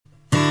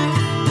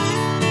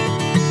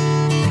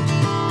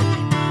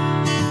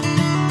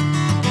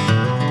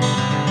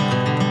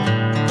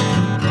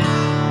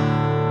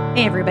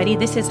Hey everybody,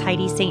 this is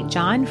Heidi St.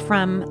 John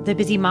from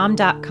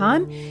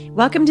thebusymom.com.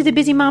 Welcome to the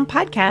Busy Mom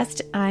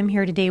Podcast. I'm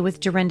here today with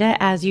Dorinda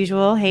as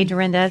usual. Hey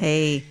Dorinda.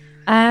 Hey.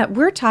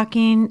 We're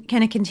talking,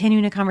 kind of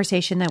continuing a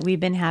conversation that we've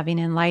been having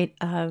in light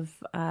of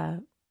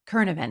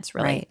current events,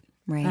 really.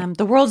 Right.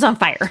 The world's on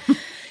fire.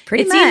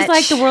 Pretty much. Seems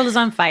like the world is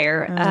on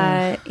fire.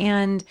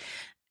 And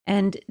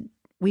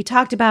we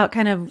talked about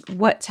kind of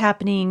what's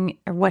happening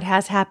or what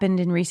has happened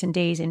in recent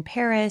days in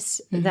Paris,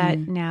 that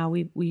now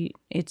we've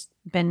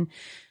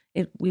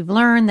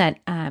learned that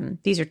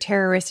these are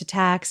terrorist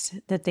attacks,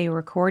 that they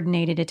were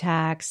coordinated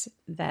attacks,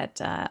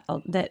 that a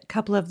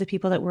couple of the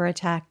people that were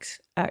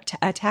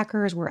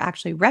attackers were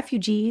actually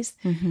refugees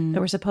that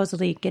were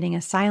supposedly getting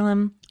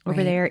asylum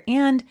over there,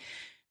 and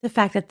the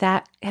fact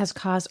that has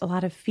caused a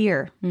lot of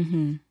fear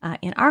in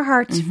our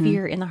hearts,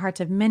 fear in the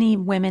hearts of many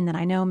women that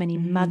I know, many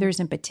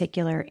mothers in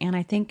particular, and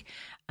I think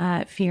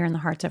fear in the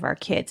hearts of our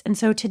kids. And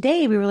so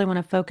today we really want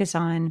to focus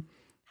on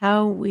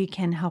how we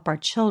can help our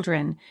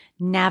children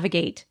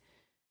navigate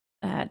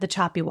the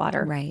choppy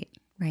water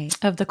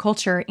of the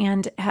culture,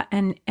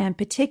 and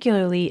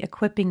particularly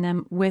equipping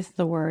them with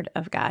the Word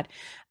of God.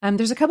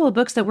 There's a couple of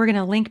books that we're going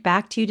to link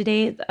back to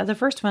today. The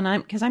first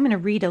one, because I'm going to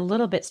read a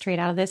little bit straight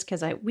out of this,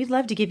 because we'd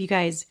love to give you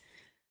guys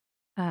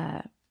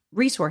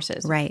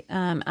resources. Right.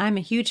 I'm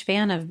a huge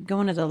fan of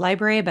going to the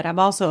library, but I'm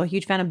also a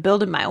huge fan of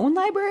building my own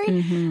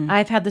library.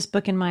 I've had this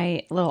book in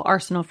my little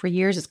arsenal for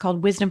years. It's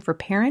called Wisdom for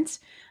Parents,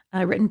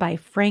 written by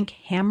Frank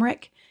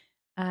Hamrick.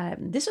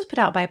 This was put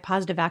out by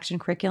Positive Action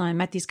Curriculum. I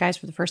met these guys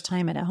for the first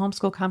time at a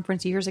homeschool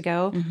conference years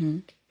ago.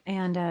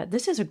 And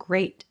this is a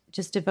great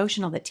just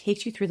devotional that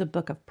takes you through the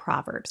book of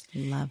Proverbs.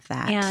 Love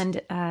that.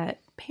 And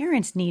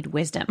parents need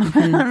wisdom.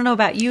 I don't know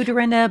about you,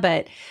 Dorinda,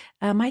 but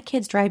my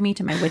kids drive me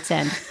to my wit's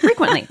end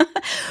frequently.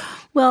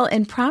 Well,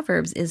 and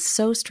Proverbs is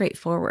so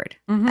straightforward.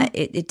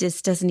 It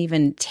just doesn't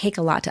even take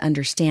a lot to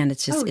understand.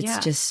 It's just it's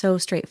just so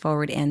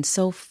straightforward and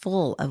so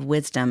full of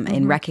wisdom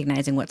in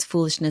recognizing what's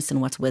foolishness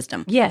and what's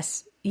wisdom.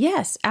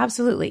 Yes,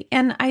 absolutely.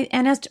 And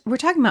as we're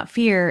talking about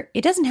fear,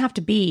 it doesn't have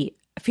to be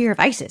fear of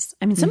ISIS.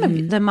 I mean, some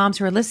of the moms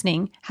who are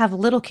listening have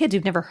little kids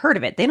who've never heard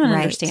of it. They don't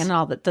understand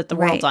all that the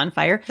world's on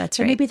fire. That's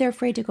so right. Maybe they're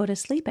afraid to go to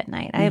sleep at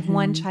night. I have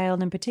one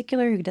child in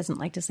particular who doesn't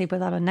like to sleep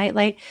without a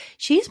nightlight.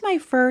 She's my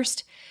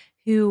first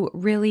who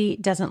really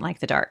doesn't like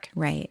the dark.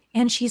 Right.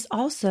 And she's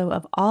also,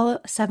 of all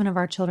 7 of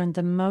our children,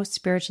 the most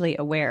spiritually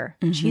aware.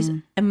 She's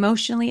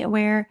emotionally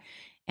aware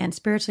and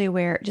spiritually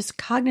aware, just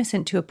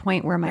cognizant to a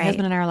point where my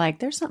husband and I are like,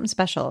 there's something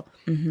special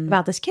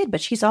about this kid.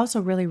 But she's also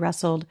really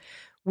wrestled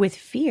with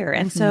fear.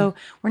 And so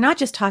we're not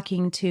just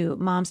talking to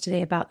moms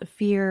today about the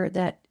fear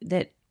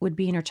that would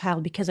be in her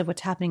child because of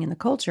what's happening in the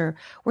culture.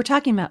 We're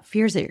talking about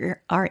fears that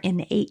are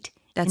innate.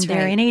 That's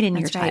They're innate in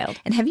your child.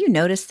 And have you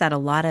noticed that a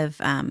lot of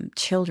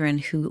children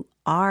who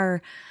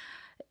are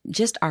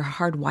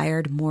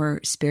hardwired, more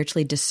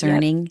spiritually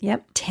discerning,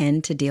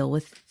 tend to deal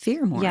with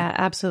fear more? Yeah,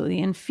 absolutely.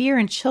 And fear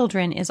in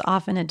children is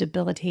often a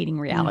debilitating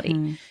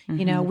reality.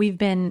 You know, we've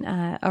been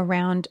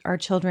around our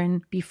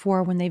children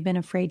before when they've been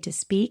afraid to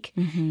speak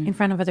in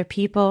front of other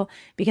people,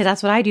 because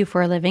that's what I do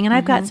for a living. And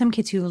I've got some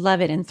kids who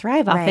love it and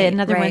thrive off it,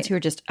 and other ones who are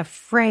just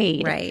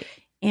afraid. Right.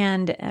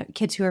 And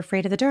kids who are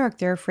afraid of the dark,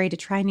 they're afraid to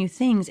try new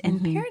things.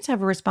 And parents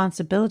have a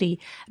responsibility.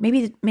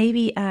 Maybe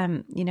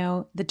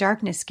the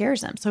darkness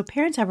scares them. So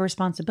parents have a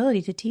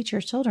responsibility to teach your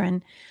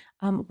children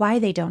why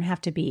they don't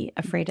have to be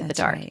afraid of the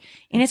dark. Right.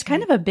 And it's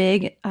kind of a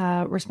big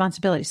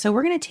responsibility. So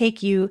we're going to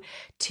take you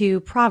to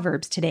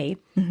Proverbs today.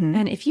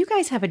 And if you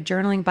guys have a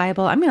journaling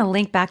Bible, I'm going to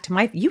link back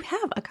to you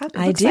have a copy.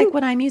 It looks like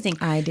what I'm using.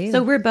 I do.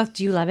 So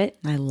do you love it?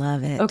 I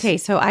love it. Okay,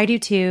 so I do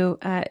too.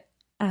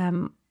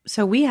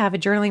 So we have a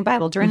journaling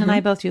Bible. Dorinda and I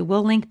both do.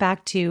 We'll link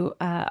back to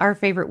our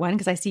favorite one,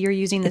 because I see you're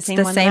using the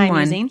same one that I'm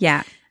using.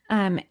 Yeah.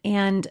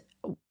 And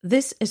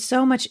this is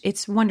so much.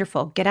 It's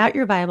wonderful. Get out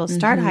your Bible,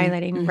 start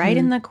highlighting, right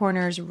in the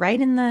corners, right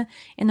in the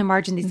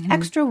margin, these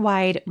extra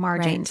wide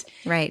margins.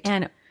 Right.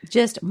 And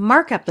just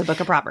mark up the book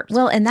of Proverbs.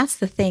 Well, and that's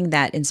the thing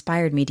that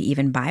inspired me to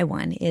even buy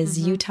one, is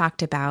you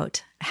talked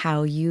about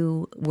how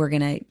you were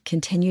going to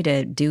continue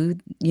to do,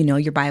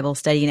 your Bible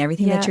study and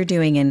everything that you're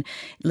doing, and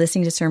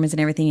listening to sermons and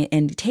everything,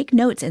 and take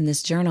notes in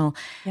this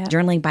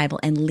journaling Bible,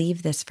 and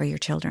leave this for your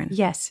children.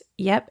 Yes.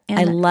 Yep. And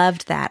I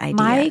loved that idea.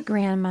 My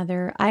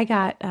grandmother, I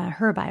got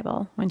her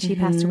Bible when she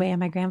passed away, and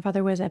my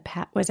grandfather was a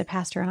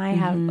pastor, and I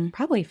have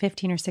probably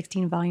 15 or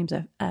 16 volumes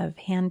of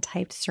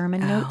hand-typed sermon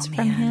notes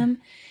from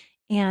him.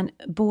 And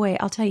boy,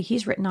 I'll tell you,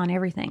 he's written on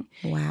everything.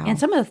 Wow. And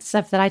some of the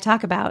stuff that I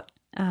talk about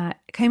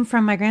came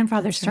from my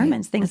grandfather's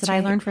sermons, things that I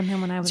learned from him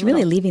when I was little.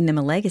 It's really leaving them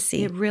a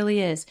legacy. It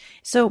really is.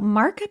 So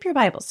mark up your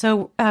Bible.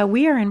 So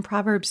we are in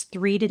Proverbs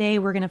 3 today.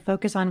 We're going to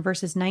focus on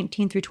verses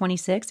 19 through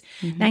 26.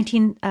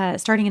 19,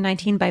 starting in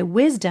 19, by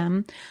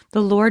wisdom,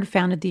 the Lord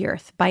founded the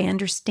earth. By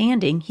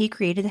understanding, he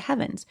created the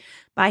heavens.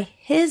 By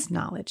his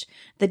knowledge,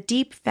 the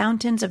deep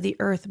fountains of the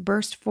earth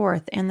burst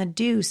forth, and the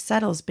dew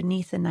settles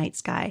beneath the night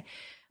sky.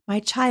 My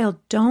child,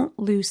 don't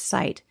lose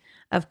sight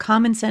of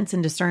common sense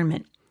and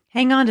discernment.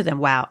 Hang on to them.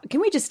 Wow.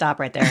 Can we just stop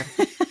right there?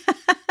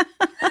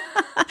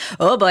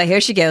 Oh boy,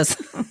 here she goes.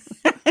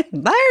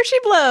 There she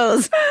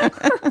blows.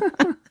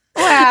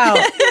 Wow.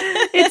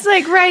 It's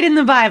like right in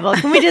the Bible.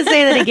 Can we just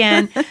say that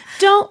again?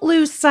 Don't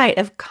lose sight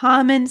of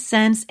common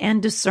sense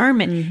and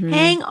discernment.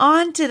 Hang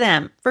on to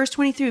them. Verse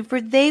 23,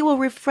 for they will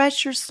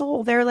refresh your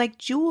soul. They're like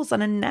jewels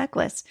on a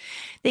necklace.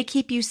 They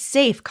keep you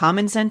safe.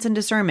 Common sense and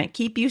discernment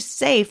keep you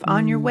safe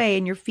on your way,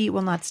 and your feet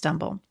will not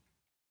stumble.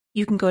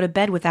 You can go to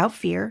bed without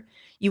fear.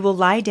 You will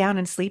lie down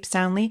and sleep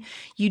soundly.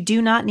 You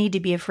do not need to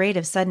be afraid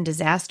of sudden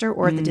disaster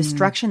or the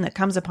destruction that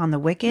comes upon the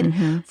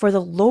wicked, for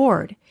the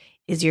Lord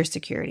is your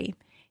security.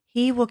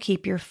 He will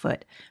keep your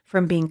foot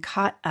from being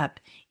caught up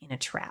in a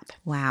trap.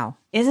 Wow.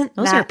 Those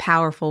are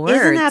powerful words.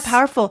 Isn't that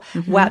powerful?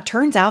 Wow. It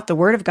turns out the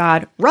word of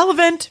God,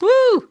 relevant.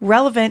 Woo!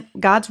 Relevant.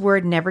 God's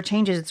word never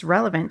changes. It's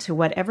relevant to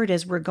whatever it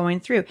is we're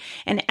going through.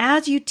 And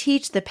as you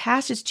teach the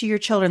passage to your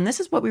children, this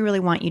is what we really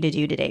want you to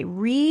do today.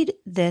 Read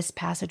this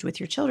passage with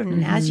your children.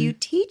 And as you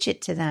teach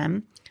it to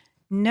them,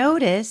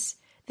 notice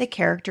the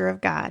character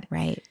of God.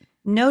 Right.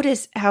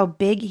 Notice how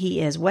big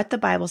he is, what the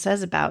Bible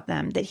says about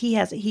them, that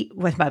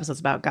what the Bible says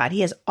about God.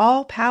 He has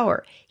all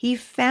power. He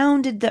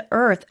founded the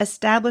earth,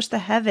 established the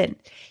heaven.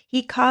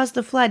 He caused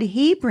the flood.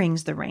 He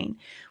brings the rain.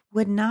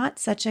 Would not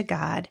such a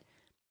God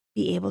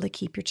be able to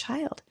keep your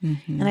child?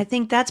 And I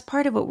think that's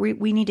part of what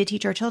we need to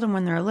teach our children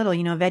when they're little,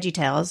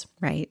 VeggieTales.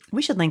 Right.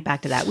 We should link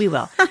back to that. We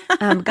will.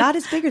 God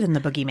is bigger than the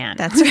boogeyman.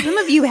 That's right. Some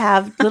of you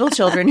have little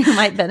children who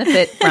might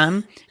benefit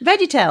from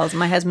VeggieTales.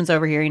 My husband's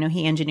over here.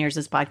 He engineers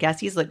this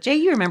podcast. He's like, Jay,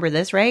 you remember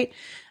this, right?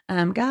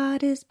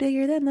 God is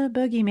bigger than the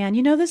boogeyman.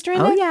 You know this,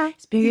 Dorinda? Oh, yeah.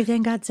 It's bigger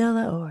than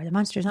Godzilla or the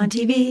monsters on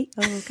TV.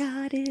 Oh,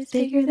 God is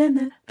bigger than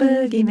the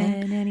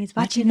boogeyman, and he's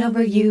watching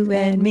over you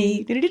and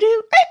me. We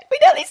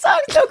know these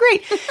songs so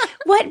great.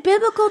 What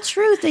biblical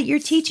truth that you're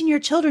teaching your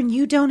children?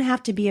 You don't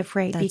have to be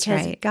afraid. That's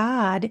because right.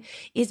 God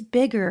is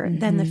bigger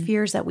than the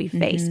fears that we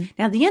face.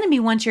 Now, the enemy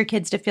wants your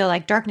kids to feel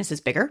like darkness is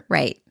bigger.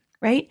 Right.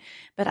 Right?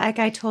 But like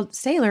I told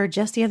Sailor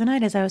just the other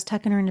night as I was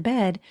tucking her into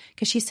bed,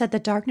 because she said the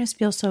darkness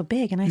feels so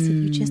big. And I said,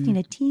 you just need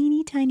a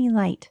teeny tiny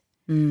light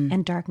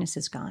and darkness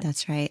is gone.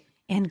 That's right.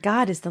 And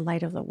God is the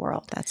light of the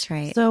world. That's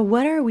right. So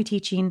what are we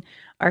teaching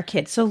our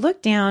kids? So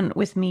look down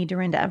with me,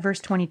 Dorinda, at verse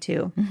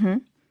 22,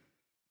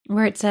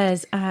 where it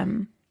says,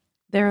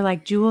 they're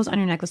like jewels on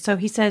your necklace. So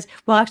he says,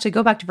 well, actually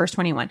go back to verse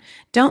 21.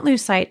 Don't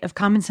lose sight of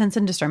common sense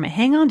and discernment.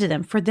 Hang on to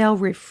them, for they'll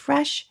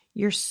refresh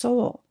your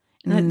soul.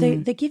 And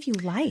they give you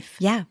life.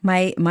 Yeah.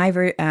 My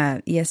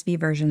ESV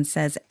version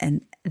says,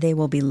 and they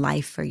will be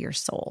life for your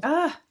soul.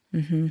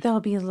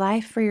 There'll be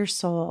life for your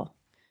soul.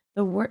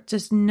 The word,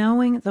 just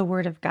knowing the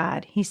word of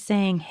God. He's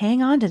saying,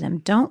 hang on to them.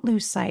 Don't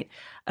lose sight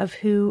of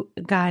who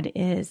God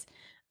is.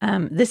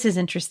 This is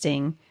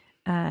interesting.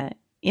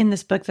 In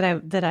this book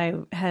that I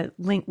had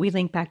we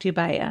linked back to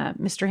by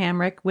Mr.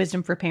 Hamrick,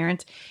 Wisdom for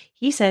Parents,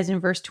 he says in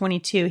verse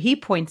 22, he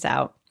points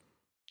out,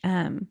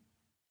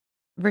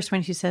 verse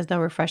 22 says, they'll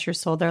refresh your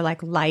soul. They're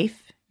like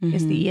life,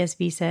 as the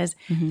ESV says.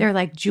 They're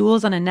like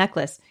jewels on a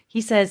necklace.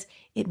 He says,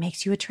 it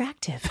makes you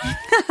attractive.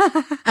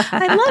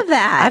 I love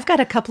that. I've got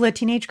a couple of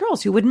teenage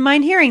girls who wouldn't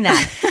mind hearing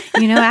that.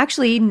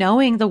 Actually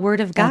knowing the word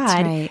of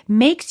God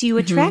makes you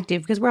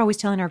attractive, because we're always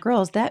telling our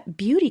girls that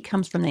beauty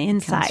comes from the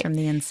inside. Comes from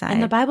the inside.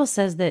 And the Bible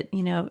says that,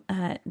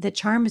 the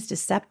charm is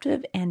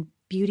deceptive and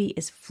beauty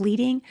is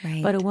fleeting,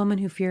 but a woman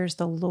who fears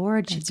the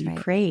Lord should be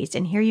praised.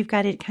 And here you've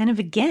got it kind of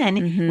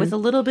again with a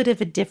little bit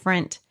of a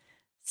different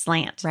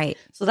slant. Right.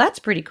 So that's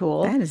pretty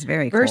cool. That is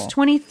very cool. Verse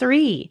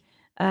 23,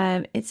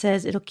 it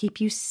says it'll keep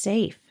you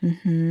safe.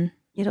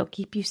 It'll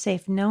keep you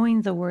safe,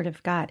 knowing the word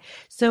of God.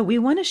 So we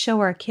want to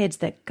show our kids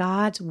that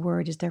God's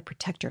word is their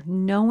protector,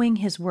 knowing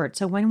his word.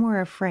 So when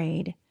we're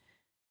afraid,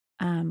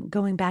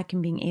 going back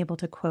and being able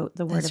to quote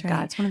the word of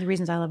God. It's one of the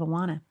reasons I love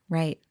Awana.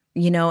 Right.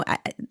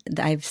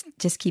 I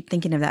just keep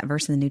thinking of that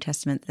verse in the New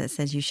Testament that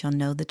says, you shall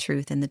know the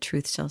truth and the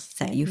truth shall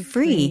set you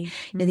free.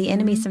 The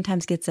enemy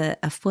sometimes gets a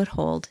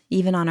foothold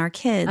even on our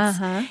kids.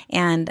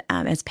 And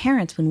as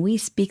parents, when we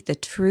speak the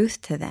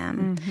truth to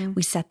them,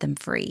 we set them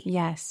free.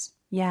 Yes.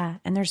 Yeah.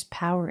 And there's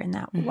power in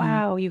that.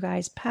 Wow, you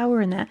guys, power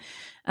in that.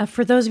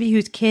 For those of you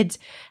whose kids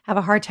have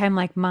a hard time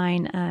like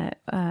mine,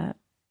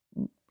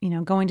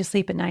 going to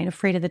sleep at night,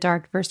 afraid of the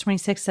dark, verse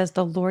 26 says,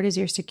 the Lord is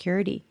your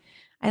security.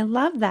 I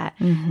love that.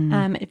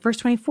 Verse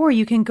 24,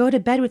 you can go to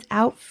bed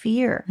without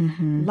fear.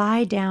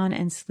 Lie down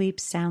and sleep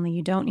soundly.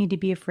 You don't need to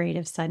be afraid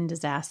of sudden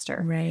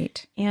disaster.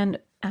 Right. And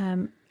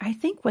I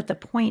think what the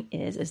point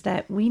is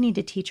that we need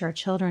to teach our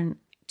children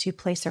to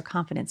place their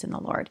confidence in the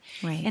Lord.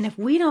 Right. And if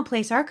we don't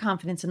place our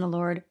confidence in the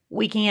Lord,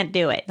 we can't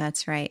do it.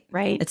 That's right.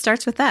 Right? It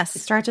starts with us. It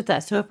starts with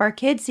us. So if our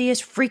kids see us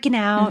freaking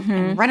out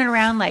and running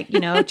around like,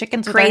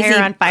 chickens with their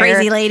hair on fire.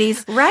 Crazy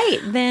ladies. Right.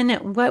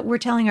 Then what we're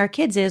telling our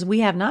kids is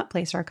we have not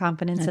placed our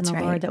confidence in the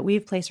right. Lord, that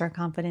we've placed our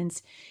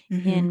confidence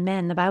in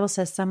men. The Bible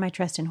says some might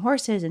trust in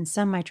horses and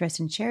some might trust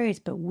in chariots,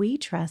 but we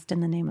trust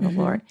in the name of the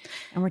Lord.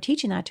 And we're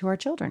teaching that to our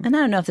children. And I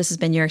don't know if this has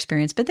been your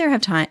experience, but there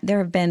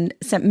have been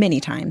many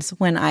times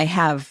when I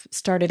have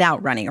started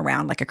out running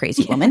around like a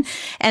crazy woman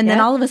and then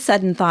all of a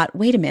sudden thought,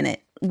 wait a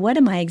minute, what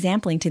am I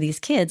exempling to these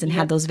kids? And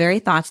had those very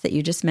thoughts that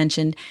you just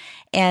mentioned.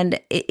 And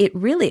it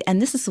really,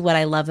 and this is what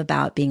I love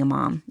about being a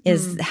mom,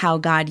 is how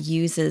God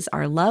uses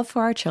our love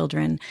for our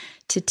children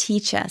to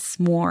teach us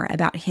more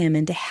about him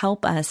and to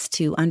help us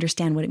to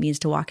understand what it means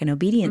to walk in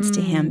obedience to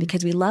him,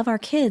 because we love our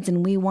kids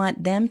and we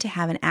want them to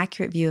have an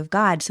accurate view of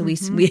God. So we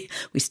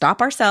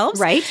stop ourselves,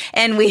 right,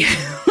 and we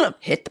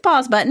hit the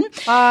pause button,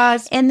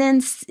 and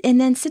then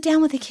sit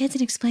down with the kids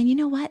and explain, you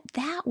know what,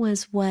 that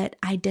was what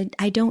I did.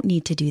 I don't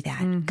need to do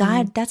that.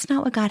 God, that's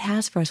not what God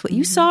has for us. What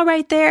you saw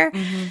right there,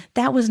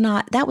 that was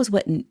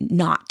what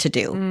not to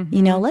do.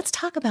 You know, let's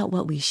talk about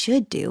what we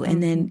should do,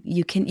 and then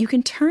you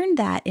can turn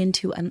that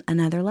into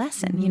another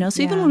lesson. You know,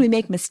 so even when we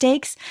make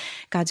mistakes,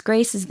 God's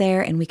grace is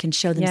there, and we can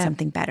show them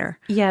something better.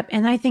 Yep,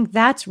 and I think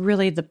that's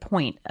really the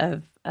point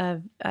of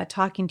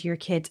talking to your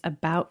kids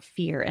about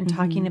fear and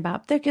talking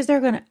about, because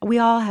we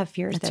all have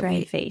fears that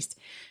we face.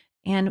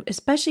 And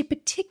especially,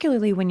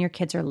 particularly when your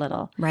kids are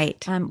little.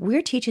 Right.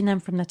 We're teaching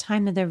them from the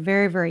time that they're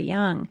very, very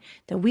young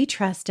that we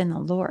trust in the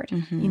Lord,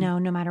 you know,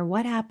 no matter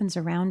what happens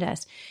around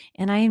us.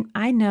 And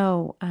I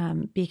know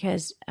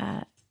because,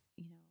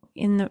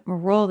 in the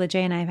role that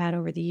Jay and I have had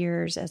over the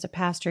years as a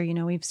pastor, you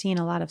know, we've seen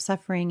a lot of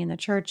suffering in the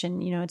church,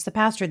 and, you know, it's the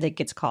pastor that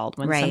gets called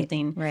when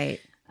something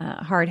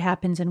hard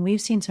happens. And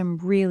we've seen some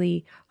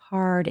really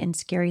hard and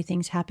scary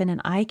things happen.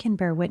 And I can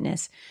bear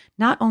witness,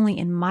 not only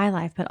in my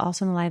life, but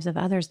also in the lives of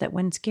others, that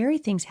when scary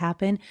things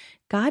happen,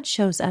 God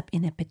shows up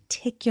in a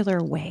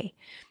particular way.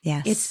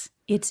 Yes.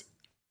 It's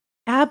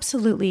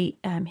absolutely,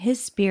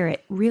 his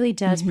Spirit really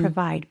does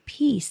provide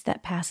peace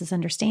that passes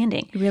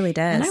understanding. It really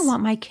does. And I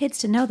want my kids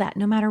to know that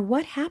no matter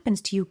what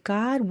happens to you,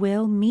 God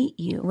will meet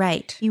you.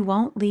 Right. He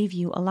won't leave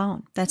you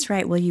alone. That's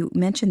right. Well, you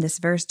mentioned this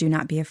verse, do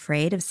not be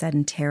afraid of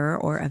sudden terror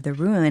or of the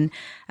ruin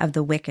of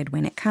the wicked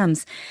when it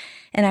comes.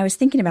 And I was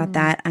thinking about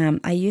that.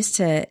 I used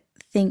to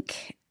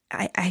think,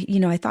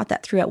 I thought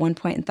that through at one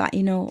point and thought,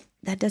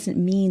 that doesn't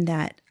mean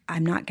that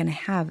I'm not going to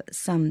have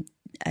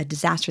a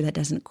disaster that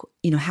doesn't,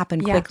 happen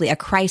quickly, a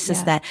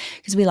crisis that,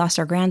 because we lost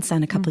our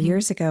grandson a couple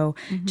years ago,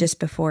 just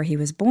before he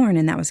was born,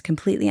 and that was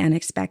completely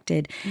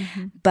unexpected.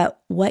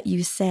 But what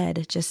you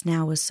said just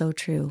now was so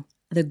true.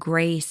 The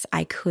grace,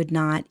 I could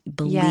not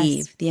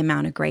believe the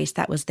amount of grace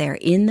that was there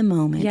in the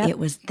moment. It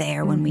was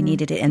there when we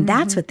needed it. And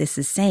that's what this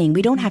is saying.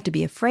 We don't have to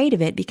be afraid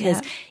of it,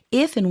 because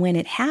if and when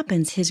it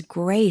happens, his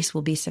grace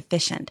will be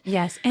sufficient.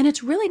 Yes. And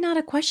it's really not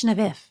a question of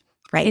if.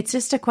 Right. It's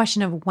just a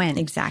question of when.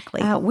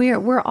 Exactly.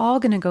 We're all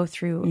going to go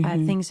through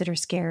things that are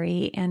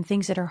scary and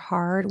things that are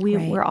hard.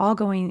 We're all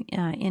going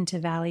into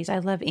valleys. I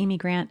love Amy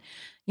Grant.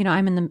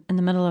 I'm in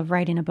the middle of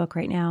writing a book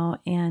right now,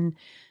 and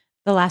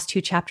the last 2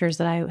 chapters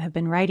that I have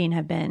been writing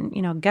have been,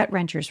 gut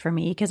wrenchers for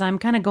me, because I'm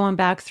kind of going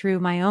back through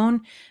my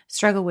own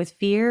struggle with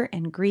fear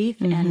and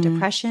grief and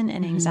depression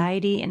and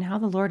anxiety, and how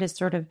the Lord has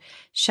sort of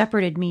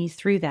shepherded me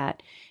through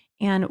that.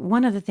 And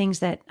one of the things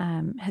that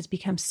has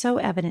become so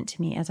evident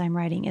to me as I'm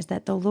writing is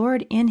that the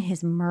Lord, in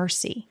his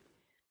mercy,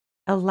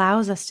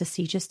 allows us to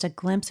see just a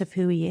glimpse of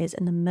who he is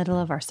in the middle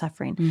of our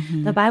suffering.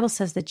 The Bible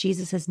says that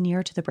Jesus is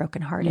near to the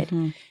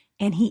brokenhearted.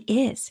 And he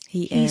is.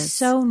 He's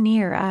so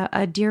near.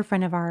 A dear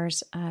friend of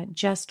ours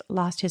just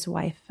lost his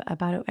wife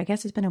I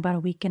guess it's been about a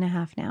week and a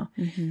half now.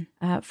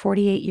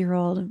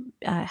 48-year-old,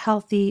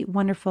 healthy,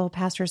 wonderful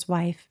pastor's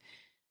wife.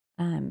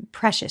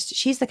 Precious.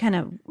 She's the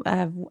kind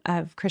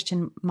of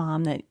Christian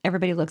mom that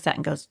everybody looks at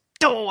and goes,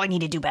 "Oh, I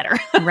need to do better."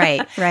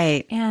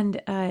 Right.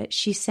 And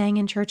she sang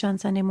in church on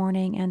Sunday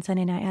morning, and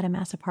Sunday night had a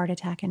massive heart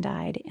attack and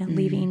died, and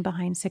leaving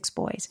behind 6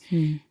 boys.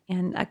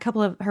 And a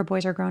couple of her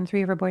boys are grown.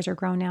 3 of her boys are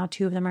grown now.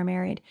 2 of them are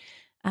married.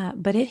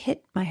 But it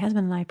hit my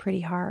husband and I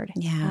pretty hard.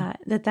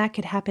 That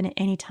could happen at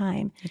any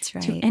time. That's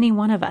right. To any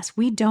one of us.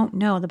 We don't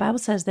know. The Bible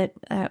says that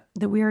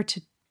we're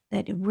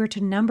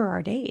to number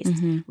our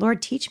days.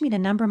 Lord, teach me to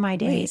number my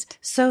days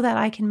so that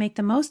I can make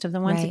the most of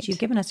the ones that you've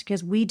given us,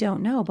 because we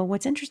don't know. But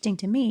what's interesting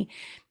to me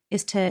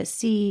is to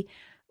see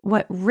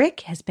what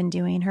Rick has been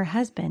doing, her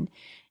husband,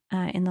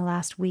 in the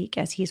last week,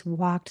 as he's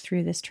walked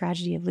through this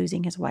tragedy of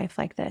losing his wife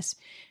like this.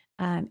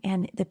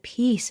 And the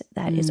peace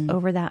that is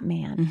over that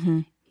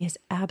man is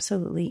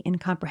absolutely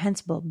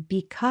incomprehensible,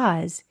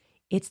 because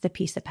it's the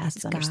peace that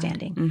passes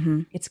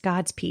understanding. It's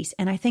God's peace.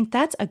 And I think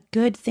that's a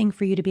good thing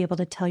for you to be able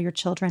to tell your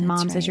children,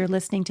 moms, as you're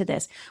listening to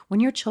this. When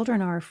your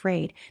children are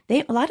afraid,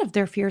 a lot of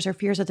their fears are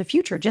fears of the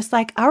future, just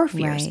like our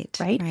fears,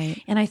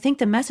 right? And I think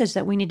the message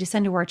that we need to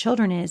send to our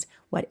children is,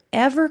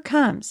 whatever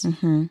comes,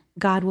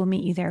 God will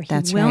meet you there.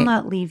 He will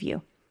not leave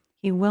you.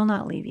 He will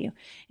not leave you.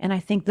 And I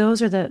think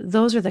those are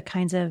the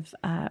kinds of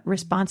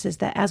responses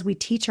that, as we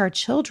teach our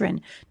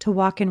children to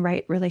walk in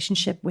right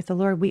relationship with the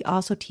Lord, we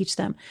also teach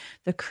them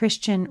the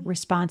Christian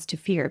response to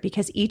fear,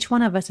 because each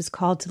one of us is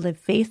called to live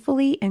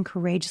faithfully and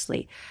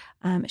courageously,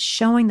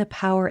 showing the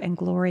power and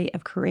glory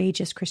of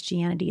courageous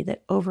Christianity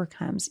that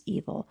overcomes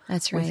evil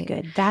with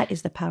good. That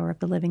is the power of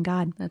the living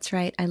God. That's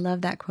right. I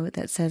love that quote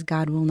that says,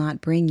 God will not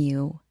bring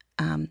you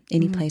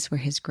any place where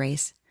his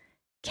grace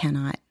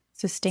cannot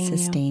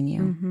sustain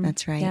you. Mm-hmm.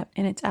 That's right. Yep.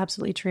 And it's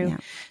absolutely true. Yeah.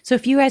 So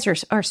if you guys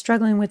are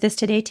struggling with this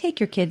today, take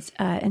your kids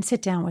and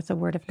sit down with the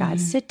Word of God.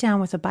 Sit down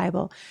with the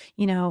Bible.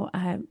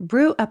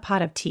 Brew a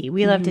pot of tea.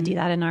 We love to do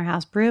that in our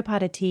house. Brew a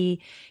pot of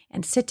tea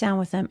and sit down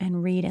with them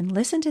and read and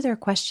listen to their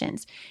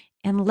questions.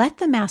 And let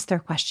them ask their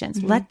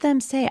questions. Let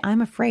them say, I'm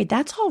afraid.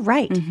 That's all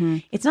right.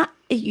 It's not,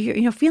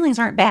 feelings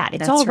aren't bad.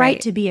 It's all right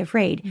to be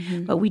afraid.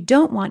 What we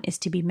don't want is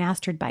to be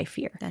mastered by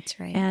fear. That's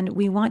right. And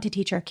we want to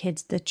teach our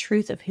kids the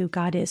truth of who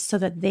God is so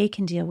that they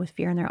can deal with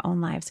fear in their own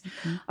lives.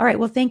 All right.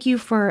 Well, thank you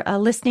for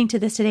listening to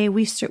this today.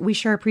 We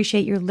sure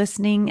appreciate your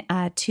listening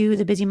to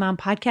the Busy Mom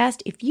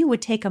podcast. If you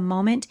would take a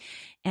moment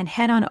and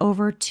head on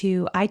over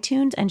to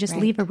iTunes and just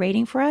leave a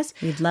rating for us.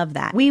 We'd love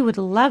that. We would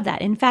love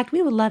that. In fact,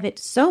 we would love it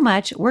so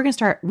much.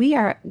 We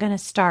are going to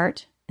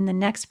start in the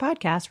next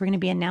podcast. We're going to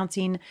be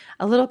announcing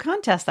a little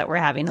contest that we're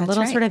having, a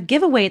little sort of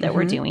giveaway that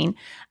we're doing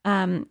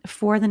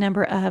for the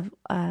number of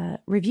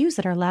reviews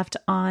that are left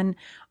on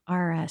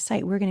our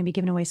site. We're going to be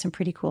giving away some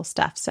pretty cool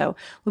stuff. So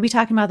we'll be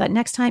talking about that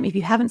next time. If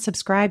you haven't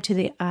subscribed to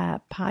the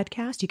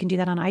podcast, you can do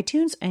that on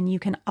iTunes, and you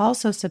can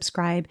also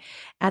subscribe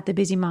at the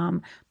Busy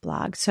Mom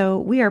blog. So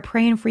we are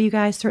praying for you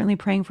guys, certainly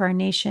praying for our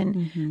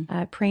nation,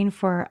 praying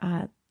for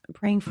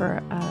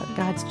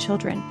God's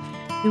children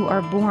who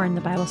are born,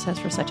 the Bible says,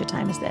 for such a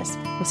time as this.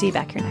 We'll see you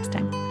back here next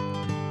time.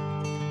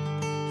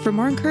 For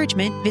more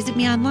encouragement, visit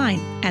me online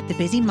at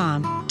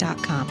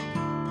thebusymom.com.